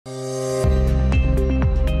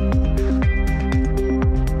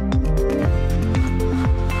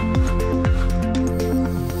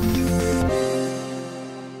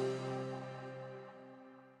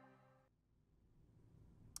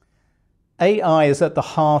AI is at the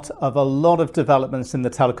heart of a lot of developments in the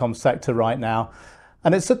telecom sector right now,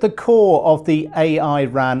 and it's at the core of the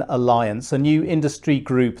AIRAN Alliance, a new industry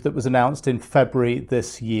group that was announced in February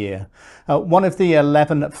this year. One of the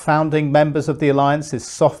 11 founding members of the alliance is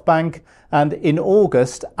SoftBank, and in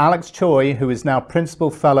August, Jinsung Choi, who is now Principal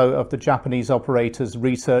Fellow of the Japanese Operators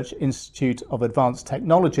Research Institute of Advanced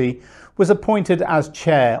Technology, was appointed as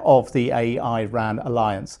chair of the AIRAN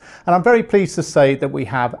Alliance. And I'm very pleased to say that we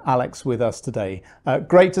have Alex with us today.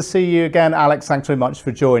 Great to see you again, Alex. Thanks very much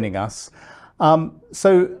for joining us.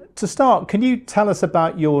 So to start, can you tell us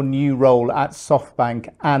about your new role at SoftBank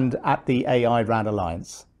and at the AIRAN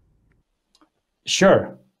Alliance?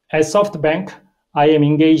 Sure. At SoftBank, I am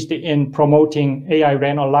engaged in promoting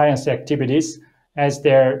AIRAN Alliance activities as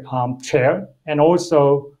their chair and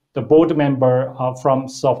also the board member from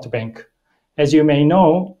SoftBank. As you may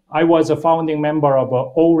know, I was a founding member of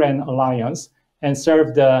AIRAN Alliance and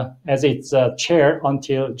served as its chair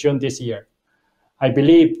until June this year. I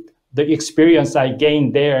believe the experience I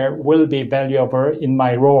gained there will be valuable in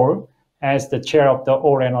my role as the chair of the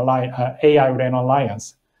AIRAN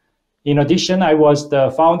Alliance. In addition, I was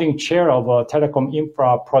the founding chair of a telecom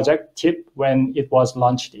infra project, TIP, when it was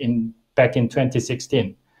launched back in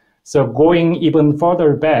 2016. So going even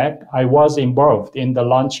further back, I was involved in the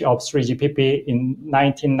launch of 3GPP in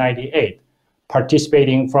 1998,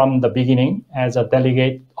 participating from the beginning as a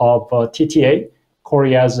delegate of TTA,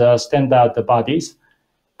 Korea's standard bodies.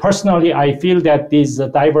 Personally, I feel that these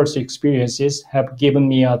diverse experiences have given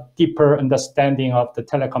me a deeper understanding of the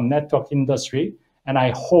telecom network industry, and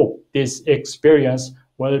I hope this experience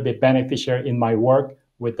will be beneficial in my work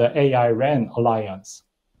with the AIRAN Alliance.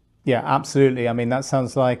 Yeah, absolutely. I mean, that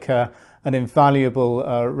sounds like an invaluable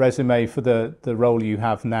resume for the role you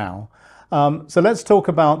have now. So let's talk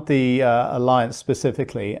about the Alliance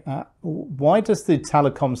specifically. Why does the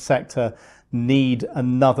telecom sector need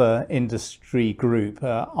another industry group?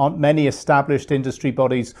 Aren't many established industry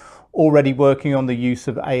bodies already working on the use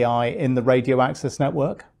of AI in the radio access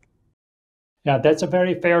network? Yeah, that's a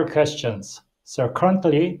very fair question. So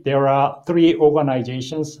currently, there are 3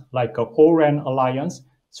 organizations like AIRAN Alliance,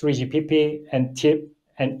 3GPP, and TIP,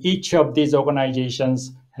 and each of these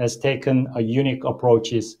organizations has taken a unique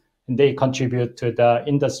approaches, and they contribute to the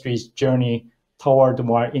industry's journey toward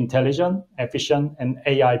more intelligent, efficient, and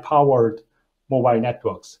AI-powered mobile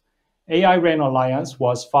networks. AIRAN Alliance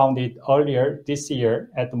was founded earlier this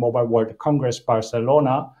year at the Mobile World Congress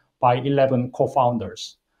Barcelona by 11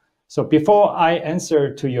 co-founders. So before I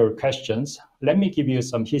answer to your questions, let me give you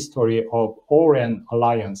some history of AIRAN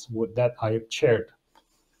Alliance that I have chaired.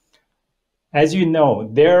 As you know,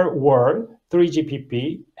 there were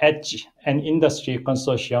 3GPP, Edge, and industry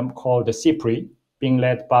consortium called the CPRI, being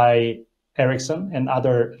led by Ericsson and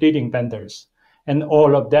other leading vendors. And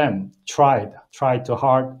all of them tried too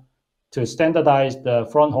hard to standardize the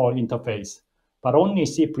front haul interface. But only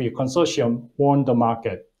CPRI consortium won the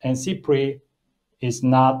market, and CPRI is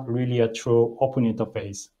not really a true open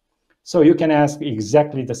interface. So you can ask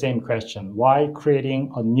exactly the same question. Why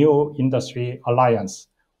creating a new industry alliance,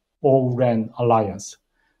 AIRAN Alliance?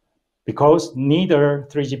 Because neither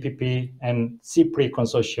 3GPP and CPRI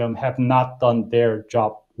consortium have not done their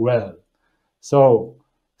job well. So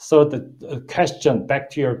the question,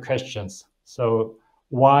 back to your questions. So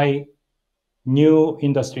why new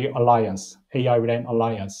industry alliance, AIRAN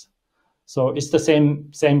Alliance? So it's the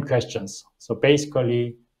same questions. So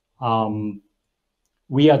basically,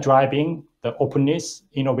 we are driving the openness,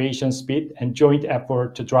 innovation speed, and joint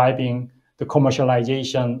effort to driving the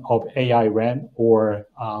commercialization of AIRAN or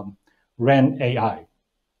RAN AI.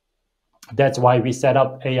 That's why we set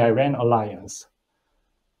up AIRAN Alliance.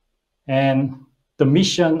 And the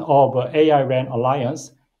mission of AIRAN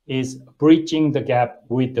Alliance is bridging the gap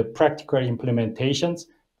with the practical implementations,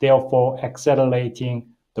 therefore accelerating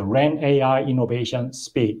the RAN AI innovation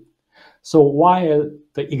speed. So while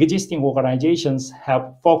the existing organizations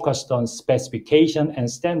have focused on specification and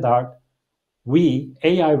standard, we,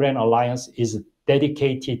 AIRAN Alliance, is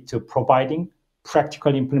dedicated to providing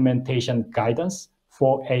practical implementation guidance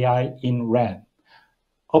for AI in RAN.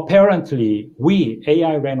 Apparently, we,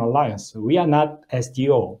 AIRAN Alliance, we are not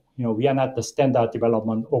SDO, we are not the standard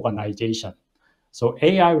development organization. So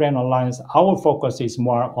AIRAN Alliance, our focus is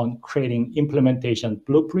more on creating implementation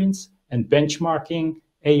blueprints and benchmarking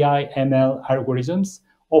AI ML algorithms,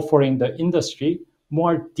 offering the industry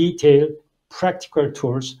more detailed practical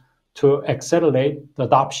tools to accelerate the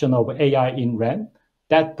adoption of AI in RAN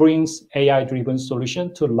that brings AI-driven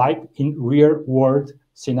solution to life in real-world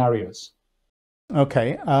scenarios.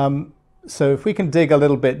 Okay, so if we can dig a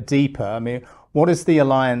little bit deeper, I mean, what is the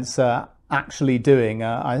Alliance actually doing?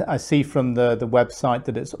 I see from the website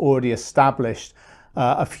that it's already established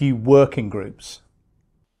a few working groups.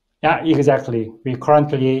 Yeah, exactly. We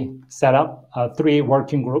currently set up 3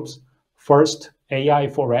 working groups. First, AI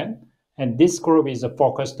for RAN, and this group is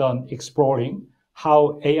focused on exploring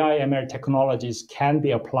how AI ML technologies can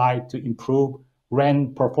be applied to improve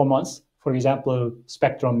RAN performance, for example,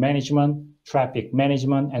 spectrum management, traffic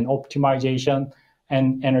management and optimization,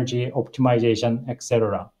 and energy optimization,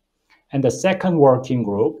 etc. And the second working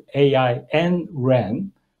group, AI and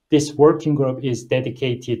RAN, this working group is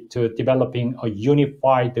dedicated to developing a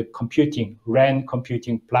unified computing, RAN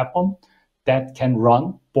computing platform that can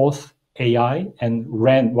run both AI and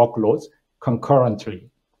RAN workloads concurrently.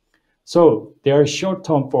 So their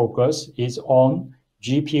short-term focus is on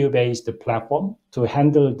GPU-based platform to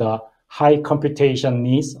handle the high computation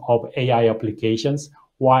needs of AI applications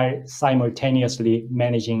while simultaneously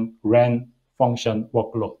managing RAN function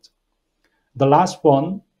workloads. The last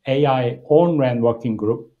one, AI on RAN working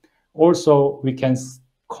group, also we can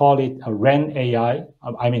call it a RAN AI,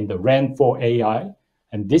 the RAN for AI.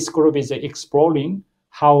 And this group is exploring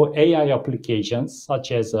how AI applications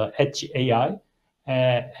such as Edge AI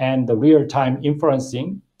and the real-time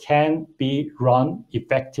inferencing can be run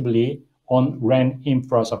effectively on RAN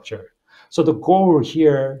infrastructure. So the goal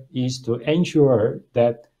here is to ensure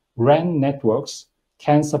that RAN networks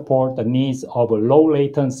can support the needs of low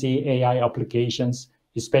latency AI applications,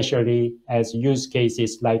 especially as use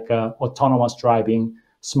cases like autonomous driving,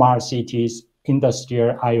 smart cities,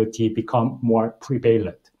 industrial IoT become more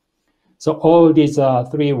prevalent. So all these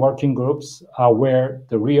 3 working groups are where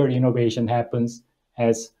the real innovation happens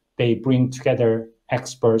as they bring together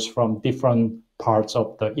experts from different parts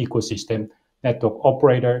of the ecosystem, network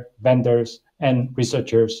operator, vendors, and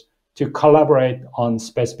researchers to collaborate on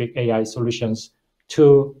specific AI solutions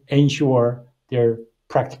to ensure their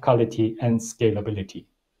practicality and scalability.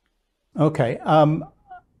 Okay.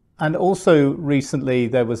 And also recently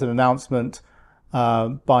there was an announcement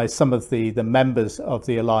by some of the members of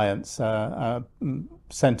the alliance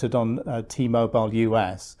centered on T-Mobile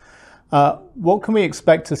US. What can we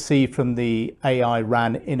expect to see from the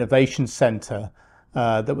AIRAN Innovation Center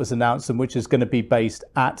that was announced and which is going to be based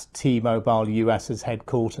at T-Mobile US's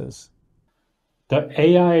headquarters? The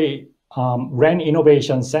AI RAN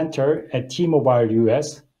Innovation Center at T-Mobile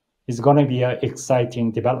US is going to be an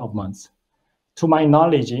exciting development. To my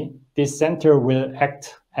knowledge, this center will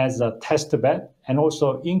act as a test bed and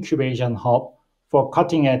also incubation hub for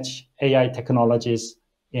cutting-edge AI technologies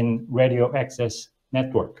in radio access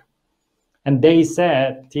network. And they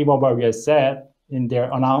said, T-Mobile US said in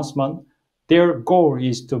their announcement, their goal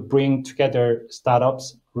is to bring together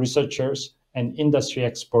startups, researchers, and industry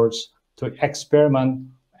experts to experiment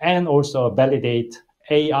and also validate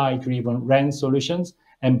AI-driven RAN solutions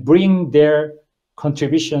and bring their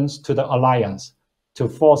contributions to the alliance to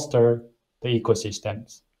foster the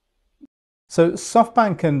ecosystems. So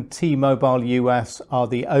SoftBank and T-Mobile US are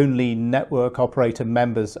the only network operator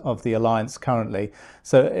members of the alliance currently.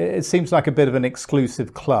 So it seems like a bit of an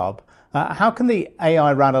exclusive club. How can the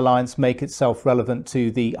AIRAN Alliance make itself relevant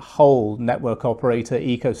to the whole network operator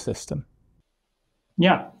ecosystem?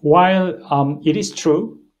 Yeah, while it is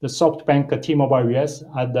true, the SoftBank and T-Mobile US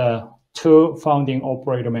are the 2 founding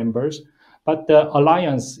operator members, but the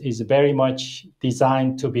alliance is very much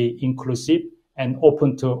designed to be inclusive and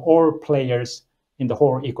open to all players in the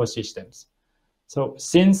whole ecosystems. So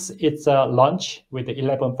since its launch with the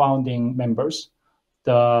 11 founding members,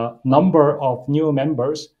 the number of new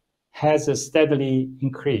members has steadily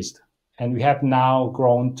increased, and we have now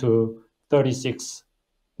grown to 36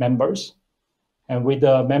 members. And with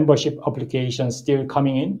the membership applications still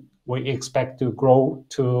coming in, we expect to grow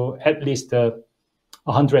to at least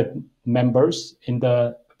 100 members in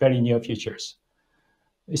the very near futures.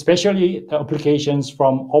 Especially the applications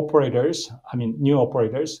from operators, new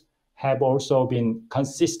operators, have also been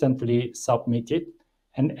consistently submitted.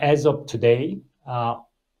 And as of today,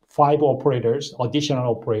 5 operators,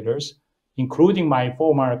 additional operators, including my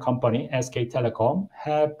former company, SK Telecom,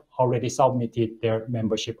 have already submitted their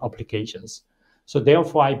membership applications. So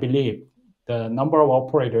therefore, I believe the number of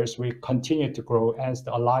operators will continue to grow as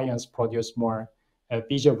the alliance produces more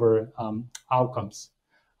visible outcomes.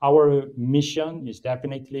 Our mission is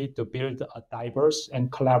definitely to build a diverse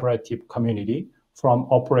and collaborative community from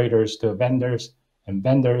operators to vendors, and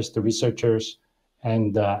vendors to researchers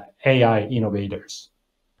and AI innovators.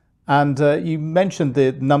 And you mentioned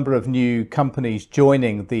the number of new companies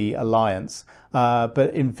joining the alliance, but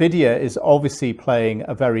NVIDIA is obviously playing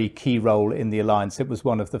a very key role in the alliance. It was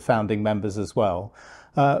one of the founding members as well.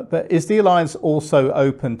 But is the alliance also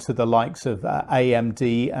open to the likes of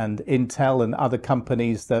AMD and Intel and other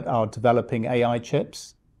companies that are developing AI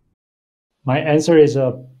chips? My answer is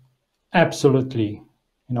absolutely.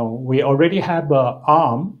 We already have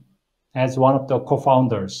ARM as one of the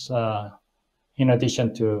co-founders in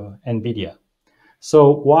addition to NVIDIA.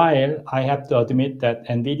 So while I have to admit that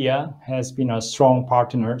NVIDIA has been a strong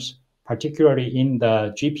partner, particularly in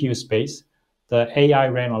the GPU space, the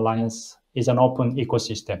AIRAN Alliance is an open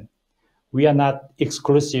ecosystem. We are not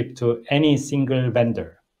exclusive to any single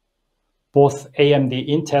vendor. Both AMD,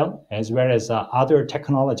 Intel, as well as other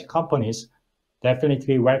technology companies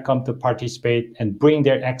definitely welcome to participate and bring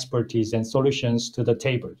their expertise and solutions to the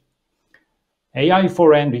table. AI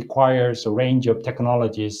for N requires a range of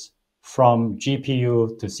technologies from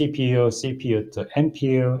GPU to CPU, CPU to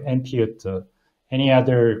NPU, NPU to any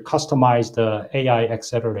other customized AI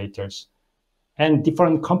accelerators. And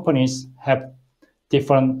different companies have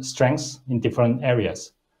different strengths in different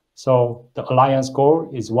areas. So the Alliance goal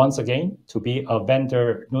is once again to be a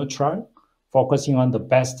vendor neutral, focusing on the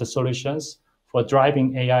best solutions for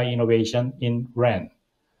driving AI innovation in RAN.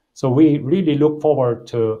 So we really look forward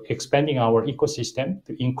to expanding our ecosystem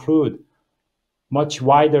to include much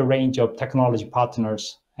wider range of technology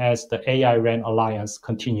partners as the AIRAN Alliance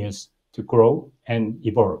continues to grow and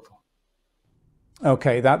evolve.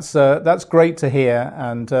 Okay, that's great to hear,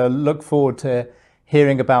 and look forward to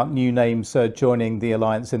hearing about new names joining the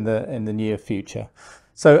alliance in the near future.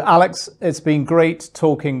 So, Alex, it's been great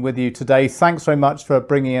talking with you today. Thanks very much for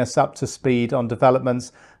bringing us up to speed on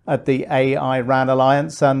developments at the AIRAN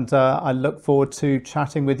Alliance, and I look forward to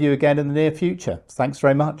chatting with you again in the near future. Thanks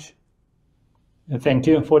very much. Thank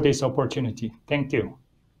you for this opportunity. Thank you.